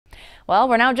Well,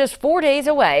 we're now just 4 days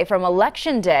away from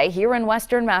Election Day here in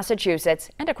Western Massachusetts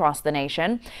and across the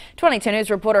nation. 22 News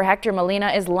reporter Hector Molina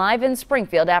is live in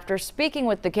Springfield after speaking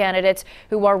with the candidates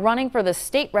who are running for the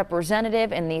state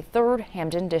representative in the 3rd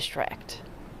Hampden District.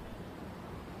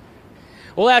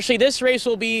 Well, actually, this race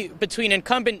will be between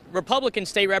incumbent Republican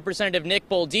State Representative Nick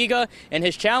Boldyga and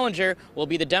his challenger will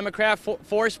be the Democrat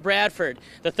Forrest Bradford.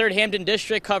 The 3rd Hampden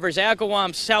District covers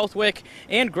Agawam, Southwick,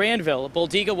 and Granville.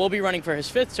 Boldyga will be running for his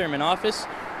 5th term in office.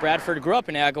 Bradford grew up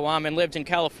in Agawam and lived in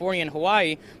California and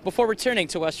Hawaii before returning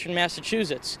to Western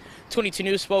Massachusetts. 22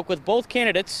 News spoke with both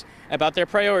candidates about their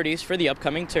priorities for the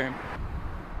upcoming term.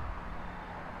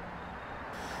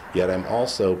 Yet I'm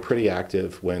also pretty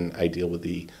active when I deal with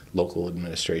the local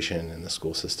administration and the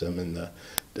school system and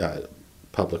the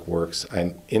public works.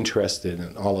 I'm interested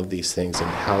in all of these things and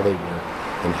how they work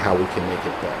and how we can make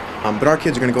it better. But our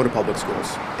kids are going to go to public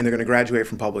schools and they're going to graduate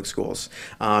from public schools.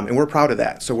 And we're proud of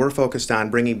that. So we're focused on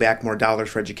bringing back more dollars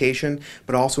for education,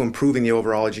 but also improving the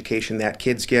overall education that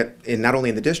kids get in not only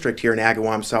in the district here in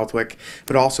Agawam, Southwick,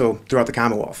 but also throughout the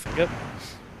Commonwealth. Yep.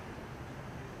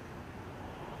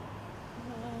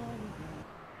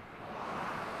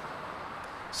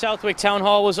 Southwick Town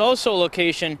Hall was also a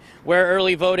location where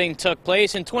early voting took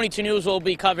place, and 22 News will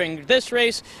be covering this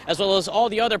race as well as all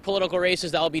the other political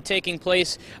races that will be taking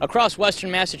place across Western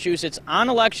Massachusetts on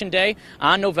Election Day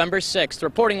on November 6th.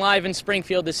 Reporting live in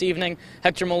Springfield this evening,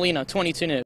 Hector Molina, 22 News.